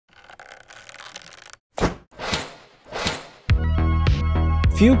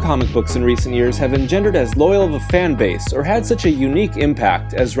Few comic books in recent years have engendered as loyal of a fan base or had such a unique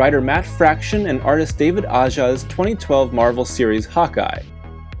impact as writer Matt Fraction and artist David Aja's 2012 Marvel series Hawkeye.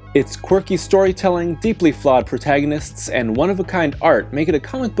 Its quirky storytelling, deeply flawed protagonists, and one-of-a-kind art make it a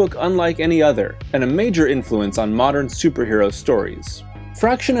comic book unlike any other, and a major influence on modern superhero stories.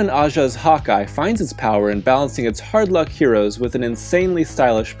 Fraction and Aja's Hawkeye finds its power in balancing its hard-luck heroes with an insanely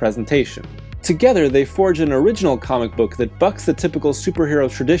stylish presentation. Together, they forge an original comic book that bucks the typical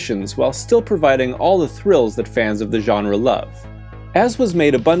superhero traditions while still providing all the thrills that fans of the genre love. As was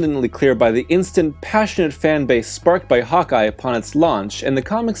made abundantly clear by the instant, passionate fan base sparked by Hawkeye upon its launch and the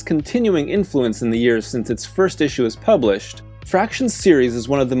comic's continuing influence in the years since its first issue was published, Fraction's series is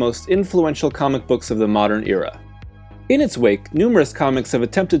one of the most influential comic books of the modern era. In its wake, numerous comics have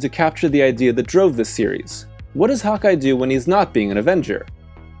attempted to capture the idea that drove this series. What does Hawkeye do when he's not being an Avenger?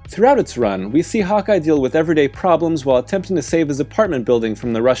 Throughout its run, we see Hawkeye deal with everyday problems while attempting to save his apartment building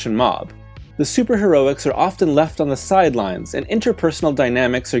from the Russian mob. The superheroics are often left on the sidelines, and interpersonal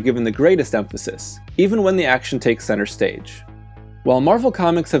dynamics are given the greatest emphasis, even when the action takes center stage. While Marvel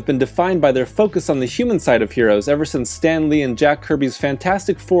Comics have been defined by their focus on the human side of heroes ever since Stan Lee and Jack Kirby's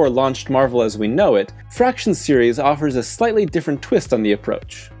Fantastic Four launched Marvel as we know it, Fraction's series offers a slightly different twist on the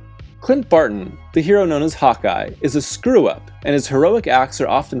approach. Clint Barton, the hero known as Hawkeye, is a screw-up, and his heroic acts are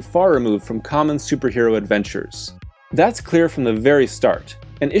often far removed from common superhero adventures. That's clear from the very start,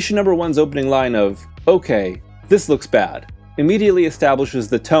 and issue number 1's opening line of, "Okay, this looks bad," immediately establishes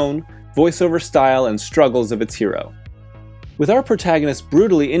the tone, voiceover style, and struggles of its hero. With our protagonist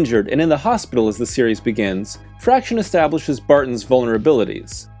brutally injured and in the hospital as the series begins, Fraction establishes Barton's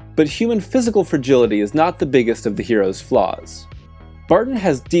vulnerabilities, but human physical fragility is not the biggest of the hero's flaws. Barton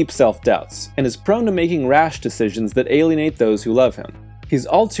has deep self-doubts, and is prone to making rash decisions that alienate those who love him. He's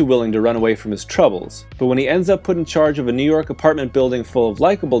all too willing to run away from his troubles, but when he ends up put in charge of a New York apartment building full of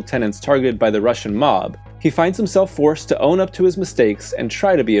likable tenants targeted by the Russian mob, he finds himself forced to own up to his mistakes and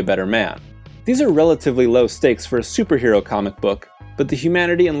try to be a better man. These are relatively low stakes for a superhero comic book, but the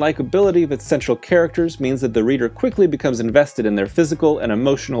humanity and likability of its central characters means that the reader quickly becomes invested in their physical and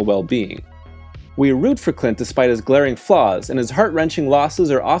emotional well-being. We root for Clint despite his glaring flaws, and his heart-wrenching losses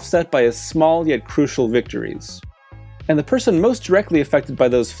are offset by his small yet crucial victories. And the person most directly affected by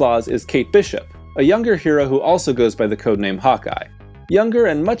those flaws is Kate Bishop, a younger hero who also goes by the codename Hawkeye. Younger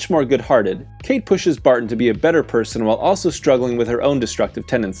and much more good-hearted, Kate pushes Barton to be a better person while also struggling with her own destructive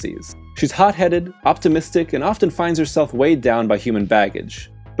tendencies. She's hot-headed, optimistic, and often finds herself weighed down by human baggage.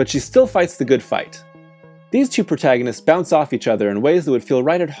 But she still fights the good fight. These two protagonists bounce off each other in ways that would feel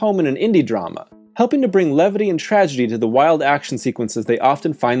right at home in an indie drama, helping to bring levity and tragedy to the wild action sequences they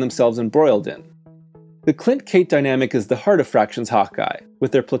often find themselves embroiled in. The Clint-Kate dynamic is the heart of Fraction's Hawkeye,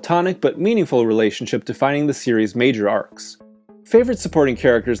 with their platonic but meaningful relationship defining the series' major arcs. Favorite supporting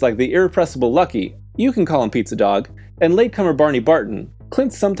characters like the irrepressible Lucky, you can call him Pizza Dog, and latecomer Barney Barton,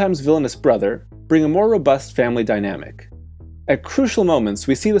 Clint's sometimes villainous brother, bring a more robust family dynamic. At crucial moments,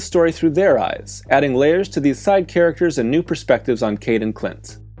 we see the story through their eyes, adding layers to these side characters and new perspectives on Kate and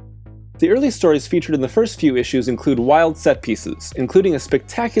Clint. The early stories featured in the first few issues include wild set pieces, including a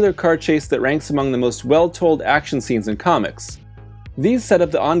spectacular car chase that ranks among the most well-told action scenes in comics. These set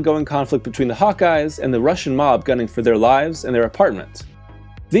up the ongoing conflict between the Hawkeyes and the Russian mob gunning for their lives and their apartment.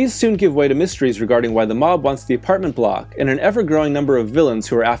 These soon give way to mysteries regarding why the mob wants the apartment block and an ever-growing number of villains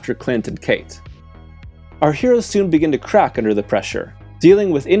who are after Clint and Kate. Our heroes soon begin to crack under the pressure,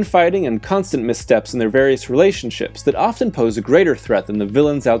 dealing with infighting and constant missteps in their various relationships that often pose a greater threat than the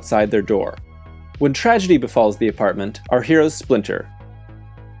villains outside their door. When tragedy befalls the apartment, our heroes splinter.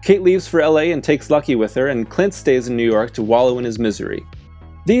 Kate leaves for LA and takes Lucky with her, and Clint stays in New York to wallow in his misery.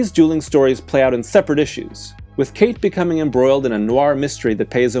 These dueling stories play out in separate issues, with Kate becoming embroiled in a noir mystery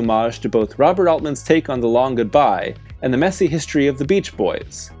that pays homage to both Robert Altman's take on The Long Goodbye and the messy history of the Beach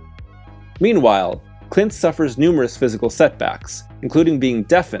Boys. Meanwhile, Clint suffers numerous physical setbacks, including being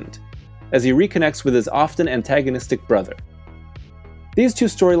deafened, as he reconnects with his often antagonistic brother. These two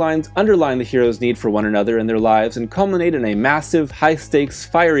storylines underline the heroes' need for one another in their lives and culminate in a massive, high-stakes,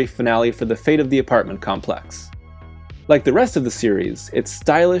 fiery finale for the fate of the apartment complex. Like the rest of the series, it's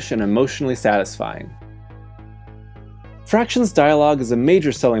stylish and emotionally satisfying. Fraction's dialogue is a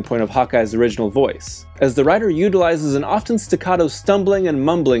major selling point of Hawkeye's original voice, as the writer utilizes an often staccato stumbling and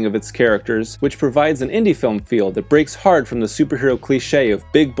mumbling of its characters, which provides an indie film feel that breaks hard from the superhero cliché of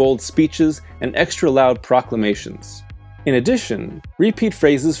big bold speeches and extra loud proclamations. In addition, repeat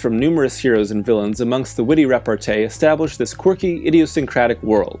phrases from numerous heroes and villains amongst the witty repartee establish this quirky, idiosyncratic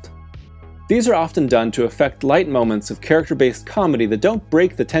world. These are often done to affect light moments of character-based comedy that don't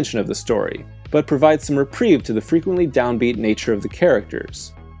break the tension of the story, but provide some reprieve to the frequently downbeat nature of the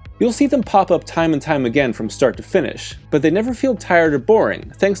characters. You'll see them pop up time and time again from start to finish, but they never feel tired or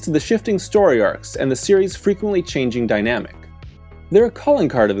boring thanks to the shifting story arcs and the series' frequently changing dynamic. They're a calling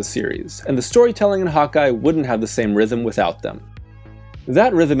card of the series, and the storytelling in Hawkeye wouldn't have the same rhythm without them.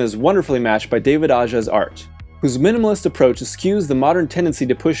 That rhythm is wonderfully matched by David Aja's art, whose minimalist approach eschews the modern tendency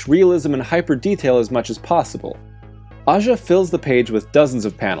to push realism and hyper-detail as much as possible. Aja fills the page with dozens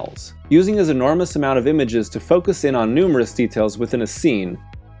of panels, using his enormous amount of images to focus in on numerous details within a scene,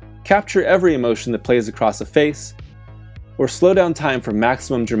 capture every emotion that plays across a face, or slow down time for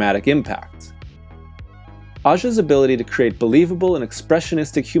maximum dramatic impact. Aja's ability to create believable and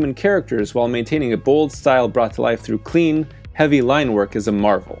expressionistic human characters while maintaining a bold style brought to life through clean, heavy line work is a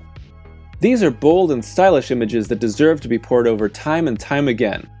marvel. These are bold and stylish images that deserve to be pored over time and time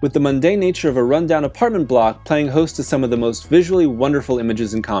again, with the mundane nature of a rundown apartment block playing host to some of the most visually wonderful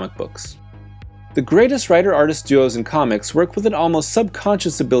images in comic books. The greatest writer-artist duos in comics work with an almost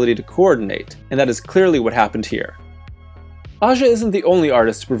subconscious ability to coordinate, and that is clearly what happened here. Aja isn't the only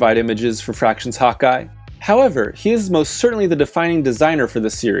artist to provide images for Fraction's Hawkeye. However, he is most certainly the defining designer for the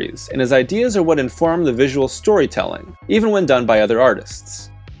series, and his ideas are what inform the visual storytelling, even when done by other artists.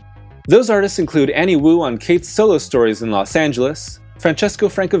 Those artists include Annie Wu on Kate's solo stories in Los Angeles, Francesco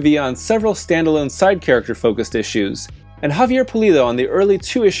Francavilla on several standalone side character-focused issues, and Javier Pulido on the early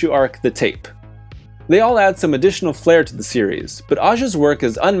 2-issue arc The Tape. They all add some additional flair to the series, but Aja's work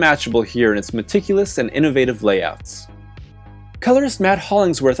is unmatchable here in its meticulous and innovative layouts. Colorist Matt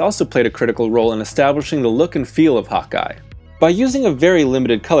Hollingsworth also played a critical role in establishing the look and feel of Hawkeye. By using a very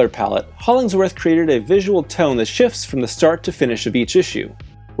limited color palette, Hollingsworth created a visual tone that shifts from the start to finish of each issue.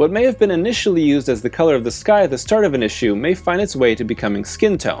 What may have been initially used as the color of the sky at the start of an issue may find its way to becoming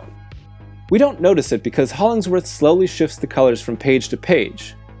skin tone. We don't notice it because Hollingsworth slowly shifts the colors from page to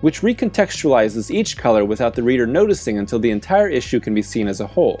page, which recontextualizes each color without the reader noticing until the entire issue can be seen as a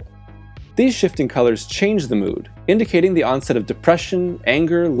whole. These shifting colors change the mood, indicating the onset of depression,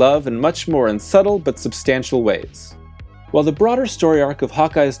 anger, love, and much more in subtle but substantial ways. While the broader story arc of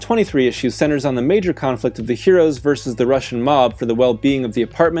Hawkeye's 23 issues centers on the major conflict of the heroes versus the Russian mob for the well-being of the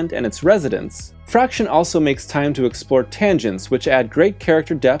apartment and its residents, Fraction also makes time to explore tangents which add great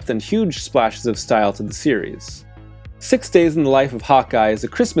character depth and huge splashes of style to the series. 6 Days in the Life of Hawkeye is a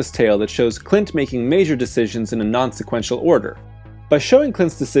Christmas tale that shows Clint making major decisions in a non-sequential order. By showing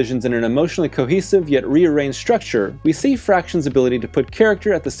Clint's decisions in an emotionally cohesive yet rearranged structure, we see Fraction's ability to put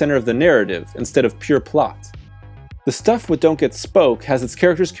character at the center of the narrative instead of pure plot. The Stuff What Don't Get Spoke has its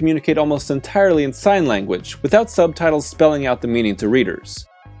characters communicate almost entirely in sign language, without subtitles spelling out the meaning to readers.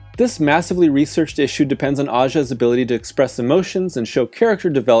 This massively researched issue depends on Aja's ability to express emotions and show character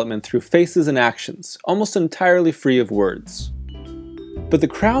development through faces and actions, almost entirely free of words. But the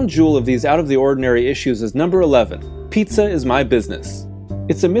crown jewel of these out-of-the-ordinary issues is number 11, Pizza is My Business.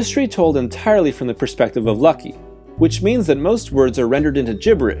 It's a mystery told entirely from the perspective of Lucky, which means that most words are rendered into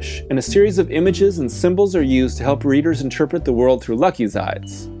gibberish, and a series of images and symbols are used to help readers interpret the world through Lucky's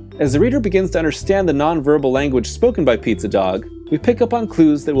eyes. As the reader begins to understand the non-verbal language spoken by Pizza Dog, we pick up on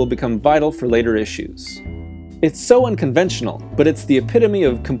clues that will become vital for later issues. It's so unconventional, but it's the epitome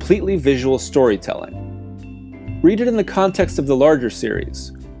of completely visual storytelling. Read it in the context of the larger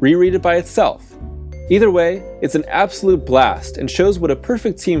series, reread it by itself. Either way, it's an absolute blast and shows what a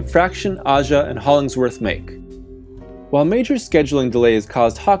perfect team Fraction, Aja, and Hollingsworth make. While major scheduling delays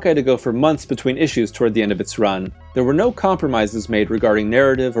caused Hawkeye to go for months between issues toward the end of its run, there were no compromises made regarding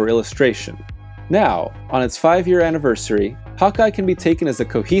narrative or illustration. Now, on its 5-year anniversary, Hawkeye can be taken as a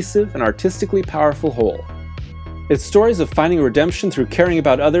cohesive and artistically powerful whole. Its stories of finding redemption through caring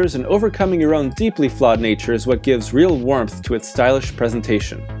about others and overcoming your own deeply flawed nature is what gives real warmth to its stylish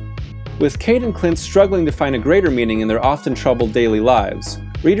presentation. With Kate and Clint struggling to find a greater meaning in their often troubled daily lives,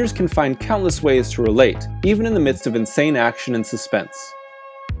 readers can find countless ways to relate, even in the midst of insane action and suspense.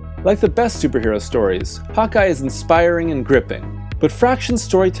 Like the best superhero stories, Hawkeye is inspiring and gripping, but Fraction's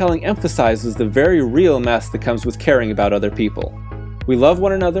storytelling emphasizes the very real mess that comes with caring about other people. We love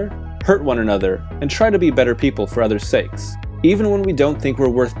one another, hurt one another, and try to be better people for others' sakes, even when we don't think we're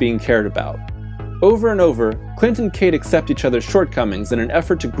worth being cared about. Over and over, Clint and Kate accept each other's shortcomings in an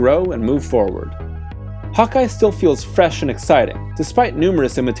effort to grow and move forward. Hawkeye still feels fresh and exciting, despite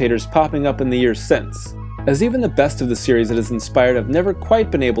numerous imitators popping up in the years since, as even the best of the series it has inspired have never quite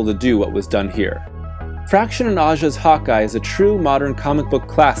been able to do what was done here. Fraction and Aja's Hawkeye is a true modern comic book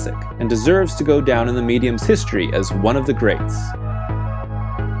classic, and deserves to go down in the medium's history as one of the greats.